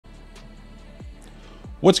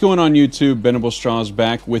What's going on YouTube? Bendable Straws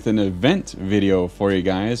back with an event video for you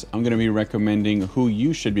guys. I'm going to be recommending who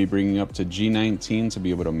you should be bringing up to G19 to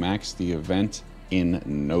be able to max the event in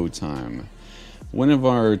no time. One of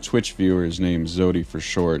our Twitch viewers, named Zodi for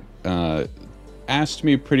short, asked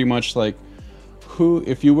me pretty much like, who,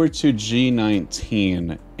 if you were to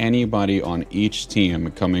G19 anybody on each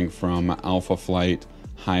team coming from Alpha Flight,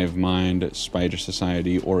 Hive Mind, Spider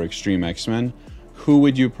Society, or Extreme X-Men, who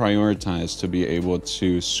would you prioritize to be able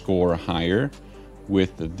to score higher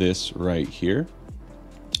with this right here?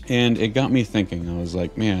 And it got me thinking. I was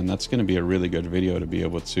like, man, that's going to be a really good video to be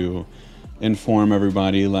able to inform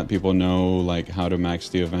everybody, let people know like how to max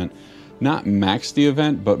the event. Not max the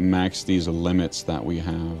event, but max these limits that we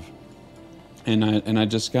have. And I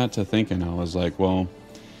just got to thinking. I was like, well,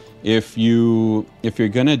 if you're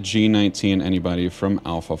gonna G19 anybody from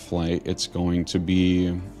Alpha Flight, it's going to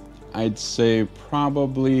be, I'd say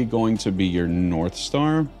probably going to be your North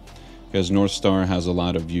Star, because North Star has a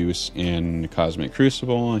lot of use in Cosmic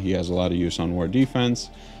Crucible. He has a lot of use on War Defense,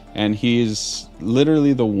 and he's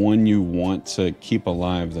literally the one you want to keep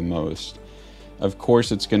alive the most. Of course,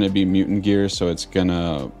 it's going to be mutant gear, so it's going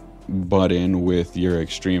to butt in with your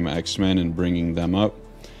Extreme X-Men and bringing them up.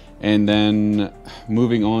 And then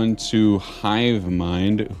moving on to Hive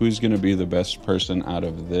Mind, who's going to be the best person out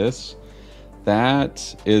of this?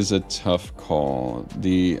 That is a tough call.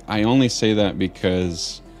 I only say that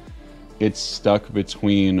because it's stuck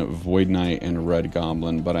between Void Knight and Red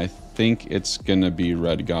Goblin, but I think it's gonna be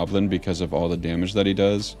Red Goblin because of all the damage that he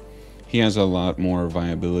does. He has a lot more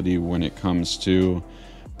viability when it comes to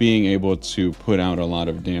being able to put out a lot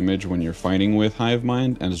of damage when you're fighting with Hive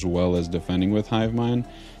Mind, as well as defending with Hive Mind.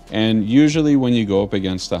 And usually when you go up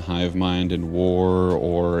against a Hive Mind in war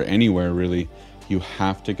or anywhere really, you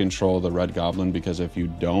have to control the Red Goblin, because if you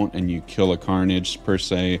don't and you kill a Carnage per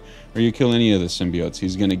se, or you kill any of the symbiotes,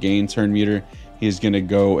 he's going to gain turn meter, he's going to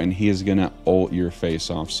go and he is going to ult your face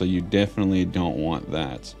off. So you definitely don't want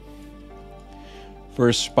that.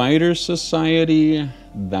 For Spider Society,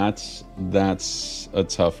 that's a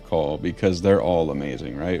tough call because they're all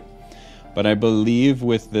amazing, right? But I believe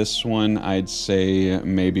with this one, I'd say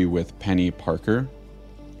maybe with Penny Parker.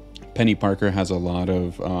 Penny Parker has a lot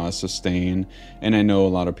of sustain, and I know a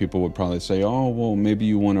lot of people would probably say, oh, well, maybe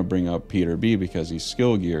you want to bring up Peter B because he's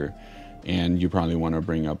skill gear, and you probably want to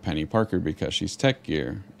bring up Penny Parker because she's tech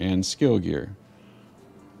gear and skill gear.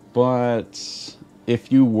 But if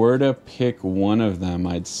you were to pick one of them,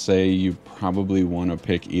 I'd say you probably want to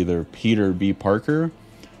pick either Peter B Parker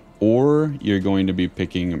or you're going to be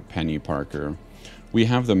picking Penny Parker. We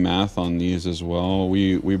have the math on these as well.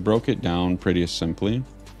 We broke it down pretty simply.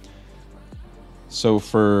 So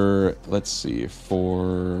for, let's see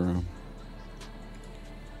here.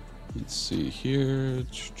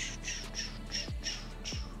 Just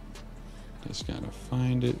gotta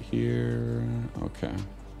find it here. Okay.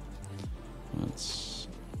 Let's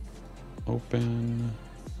open.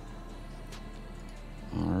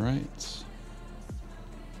 All right.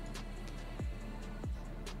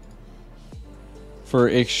 For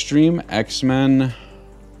Extreme X-Men,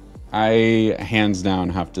 I hands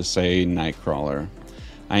down have to say Nightcrawler.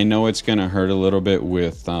 I know it's going to hurt a little bit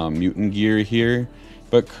with mutant gear here,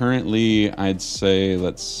 but currently I'd say,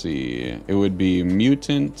 let's see, it would be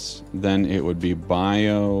mutant, then it would be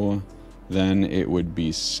bio, then it would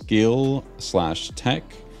be skill / tech,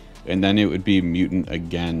 and then it would be mutant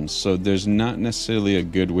again. So there's not necessarily a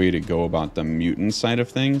good way to go about the mutant side of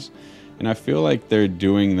things, and I feel like they're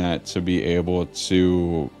doing that to be able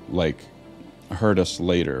to like hurt us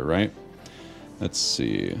later, right? Let's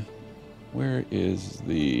see, where is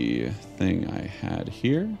the thing I had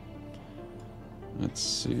here? Let's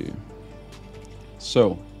see.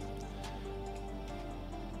 So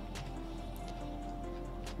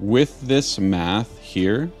with this math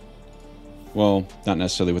here, well, not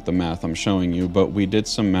necessarily with the math I'm showing you, but we did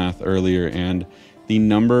some math earlier, and the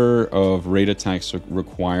number of raid attacks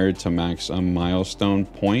required to max a milestone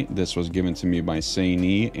point, this was given to me by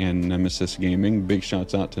Saini and NemesisGaming. Big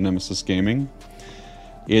shouts out to NemesisGaming.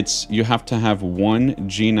 It's, you have to have one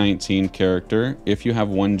G19 character. If you have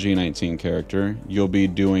one G19 character, you'll be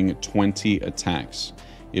doing 20 attacks.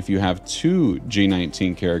 If you have two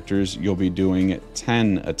G19 characters, you'll be doing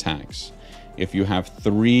 10 attacks. If you have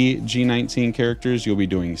 3 G19 characters, you'll be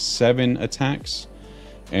doing 7 attacks.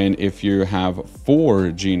 And if you have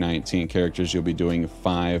 4 G19 characters, you'll be doing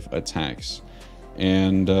 5 attacks.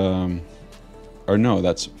 And, or no,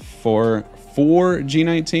 that's 4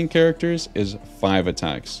 G19 characters is 5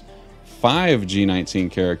 attacks. 5 G19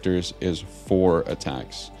 characters is 4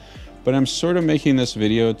 attacks. But I'm sort of making this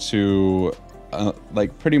video to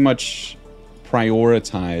like pretty much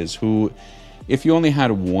prioritize who, if you only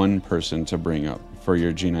had one person to bring up for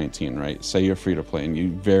your G19, right? Say you're free to play and you're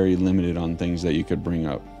very limited on things that you could bring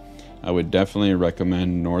up. I would definitely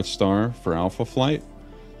recommend North Star for Alpha Flight,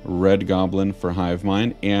 Red Goblin for Hive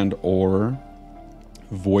Mind, and or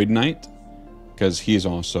Void Knight, because he's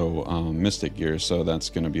also Mystic Gear, so that's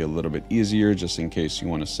going to be a little bit easier just in case you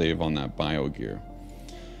want to save on that Bio Gear.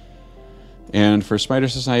 And for Spider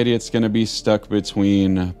Society, it's going to be stuck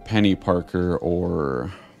between Penny Parker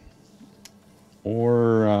or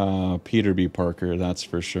Peter B. Parker, that's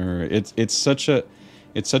for sure. It's such a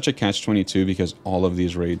catch-22 because all of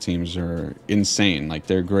these raid teams are insane. Like,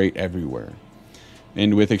 they're great everywhere.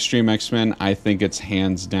 And with Extreme X-Men, I think it's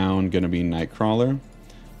hands down going to be Nightcrawler.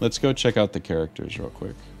 Let's go check out the characters real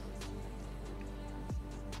quick.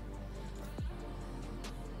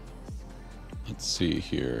 Let's see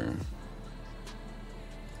here.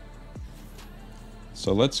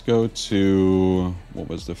 So let's go to, what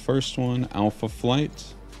was the first one? Alpha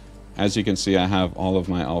Flight. As you can see, I have all of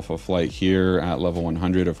my Alpha Flight here at level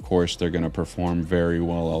 100. Of course, they're going to perform very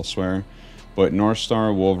well elsewhere. But North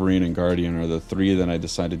Star, Wolverine, and Guardian are the three that I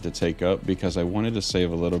decided to take up because I wanted to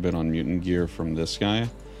save a little bit on mutant gear from this guy.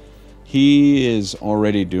 He is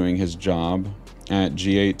already doing his job at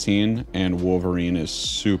G18, and Wolverine is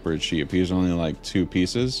super cheap. He's only like 2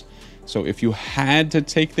 pieces. So if you had to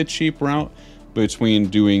take the cheap route between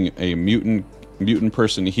doing a mutant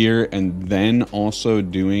person here and then also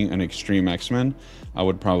doing an Extreme X-Men, I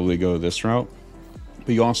would probably go this route.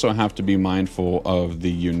 But you also have to be mindful of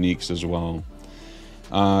the uniques as well.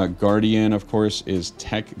 Guardian, of course, is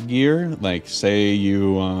tech gear. Like, say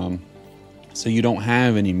you don't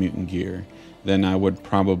have any mutant gear, then I would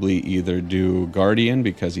probably either do Guardian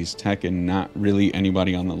because he's tech and not really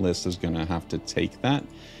anybody on the list is going to have to take that.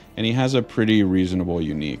 And he has a pretty reasonable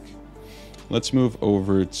unique. Let's move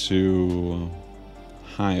over to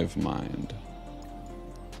Hive Mind.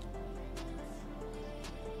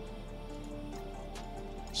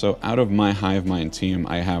 So out of my Hive Mind team,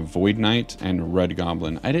 I have Void Knight and Red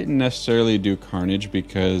Goblin. I didn't necessarily do Carnage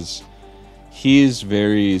because he's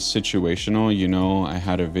very situational. You know, I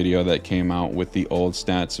had a video that came out with the old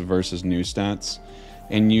stats versus new stats.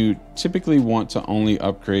 And you typically want to only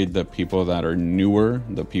upgrade the people that are newer,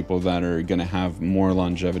 the people that are going to have more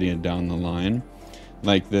longevity down the line.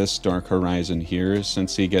 Like this Dark Horizon here,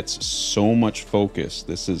 since he gets so much focus,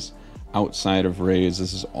 this is outside of raids,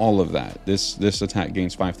 this is all of that. This attack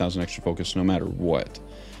gains 5,000 extra focus no matter what.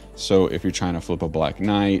 So if you're trying to flip a Black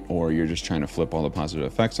Knight or you're just trying to flip all the positive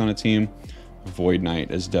effects on a team, Void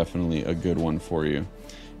Knight is definitely a good one for you.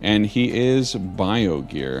 And he is Bio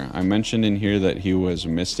Gear. I mentioned in here that he was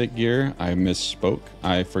Mystic Gear. I misspoke.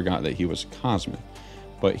 I forgot that he was Cosmic.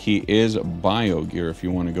 But he is Bio Gear if you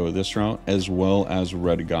want to go this route, as well as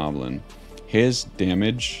Red Goblin. His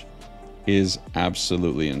damage is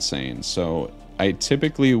absolutely insane. So I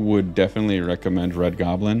typically would definitely recommend Red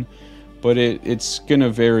Goblin, but it's gonna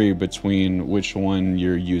vary between which one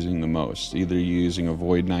you're using the most. Either you're using a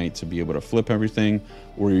Void Knight to be able to flip everything,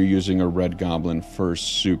 or you're using a Red Goblin for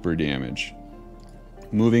super damage.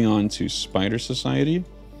 Moving on to Spider Society.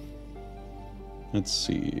 Let's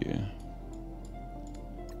see.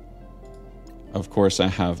 Of course, I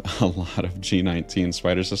have a lot of G19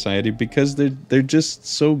 Spider Society because they're just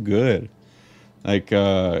so good. Like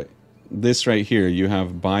this right here, you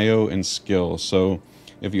have Bio and Skill. So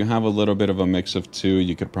if you have a little bit of a mix of two,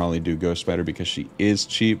 you could probably do Ghost Spider because she is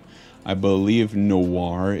cheap. I believe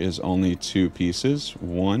Noir is only 2 pieces,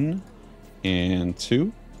 1 and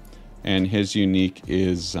 2. And his unique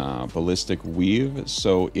is Ballistic Weave.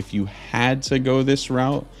 So if you had to go this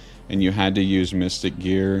route and you had to use Mystic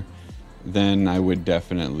Gear, then I would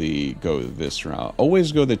definitely go this route.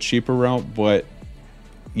 Always go the cheaper route, but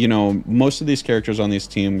you know, most of these characters on these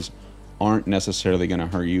teams aren't necessarily going to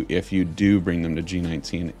hurt you if you do bring them to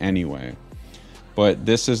G19 anyway. But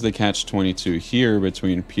this is the catch-22 here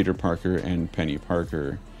between Peter Parker and Penny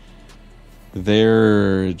Parker.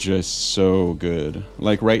 They're just so good.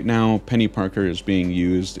 Like right now, Penny Parker is being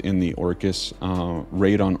used in the Orcus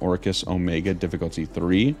raid on Orcus Omega difficulty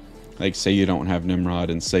 3. Like, say you don't have Nimrod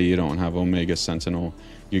and say you don't have Omega Sentinel,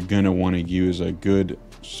 you're gonna want to use a good,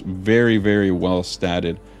 very, very well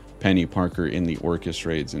statted Penny Parker in the Orcus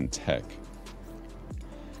raids in tech.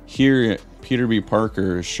 Here, Peter B.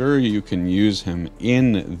 Parker, sure, you can use him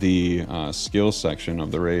in the skill section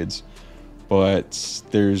of the raids, but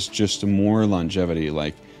there's just more longevity.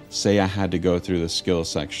 Like, say I had to go through the skill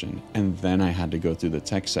section and then I had to go through the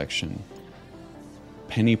tech section.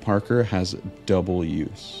 Penny Parker has double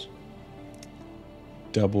use.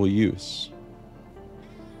 Double use.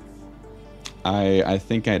 I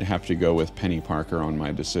think I'd have to go with Penny Parker on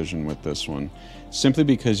my decision with this one, simply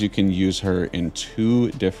because you can use her in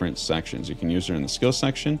 2 different sections. You can use her in the skill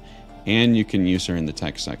section, and you can use her in the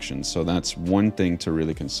tech section. So that's one thing to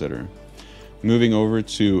really consider. Moving over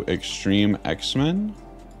to Extreme X-Men.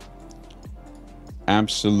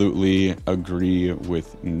 Absolutely agree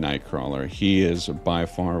with Nightcrawler. He is by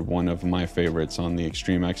far one of my favorites on the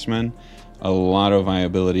Extreme X-Men. A lot of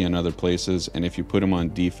viability in other places, and if you put him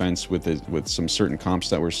on defense with some certain comps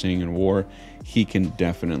that we're seeing in war, he can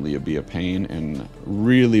definitely be a pain and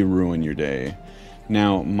really ruin your day.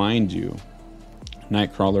 Now, mind you,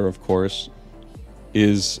 Nightcrawler, of course,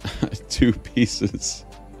 is 2 pieces.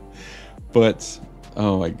 But,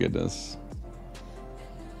 oh my goodness.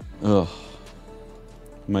 Ugh.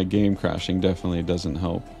 My game crashing definitely doesn't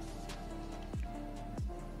help.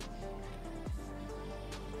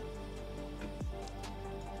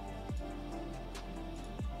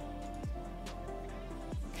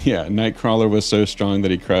 Yeah, Nightcrawler was so strong that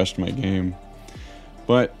he crashed my game.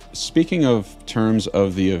 But speaking of terms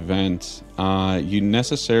of the event, you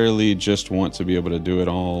necessarily just want to be able to do it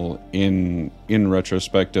all in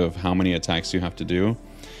retrospect of how many attacks you have to do.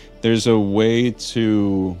 There's a way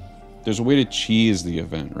to cheese the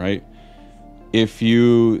event, right? If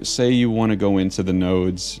you say you want to go into the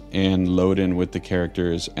nodes and load in with the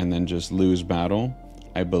characters and then just lose battle,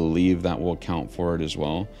 I believe that will count for it as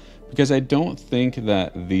well. Because I don't think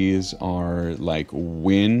that these are like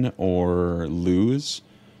win or lose.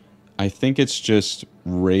 I think it's just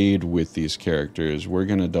raid with these characters. We're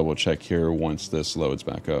going to double check here once this loads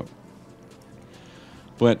back up.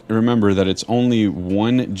 But remember that it's only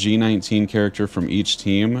 1 G19 character from each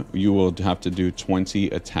team. You will have to do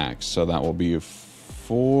 20 attacks. So that will be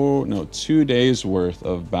 2 days worth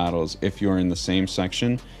of battles if you're in the same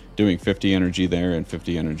section, doing 50 energy there and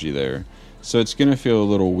 50 energy there. So it's going to feel a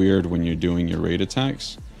little weird when you're doing your raid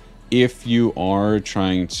attacks. If you are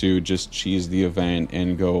trying to just cheese the event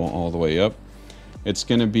and go all the way up, it's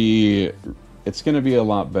going to be a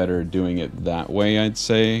lot better doing it that way, I'd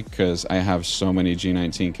say, because I have so many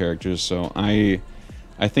G19 characters. So I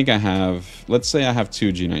think I have, let's say I have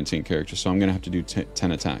 2 G19 characters, so I'm going to have to do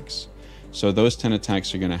 10 attacks. So those 10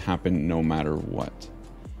 attacks are going to happen no matter what.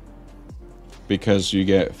 Because you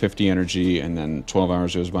get 50 energy and then 12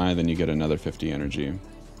 hours goes by, then you get another 50 energy.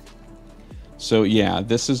 So yeah,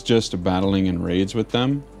 this is just battling in raids with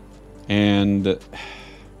them. And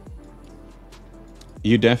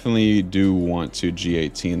you definitely do want to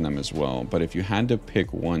G18 them as well. But if you had to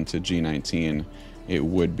pick one to G19, it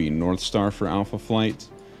would be North Star for Alpha Flight.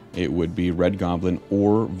 It would be Red Goblin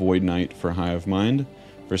or Void Knight for Hive Mind.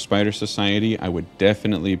 For Spider Society, I would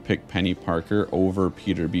definitely pick Penny Parker over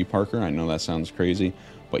Peter B. Parker. I know that sounds crazy,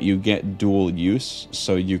 but you get dual use,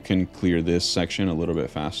 so you can clear this section a little bit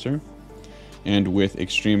faster. And with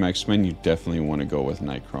Extreme X-Men, you definitely want to go with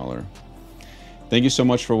Nightcrawler. Thank you so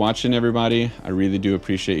much for watching, everybody. I really do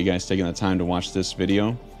appreciate you guys taking the time to watch this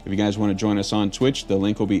video. If you guys want to join us on Twitch, the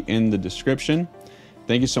link will be in the description.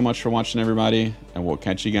 Thank you so much for watching, everybody, and we'll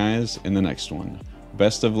catch you guys in the next one.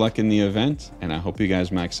 Best of luck in the event, and I hope you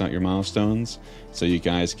guys max out your milestones so you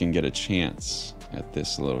guys can get a chance at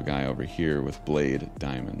this little guy over here with Blade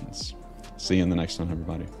Diamonds. See you in the next one,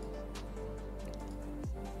 everybody.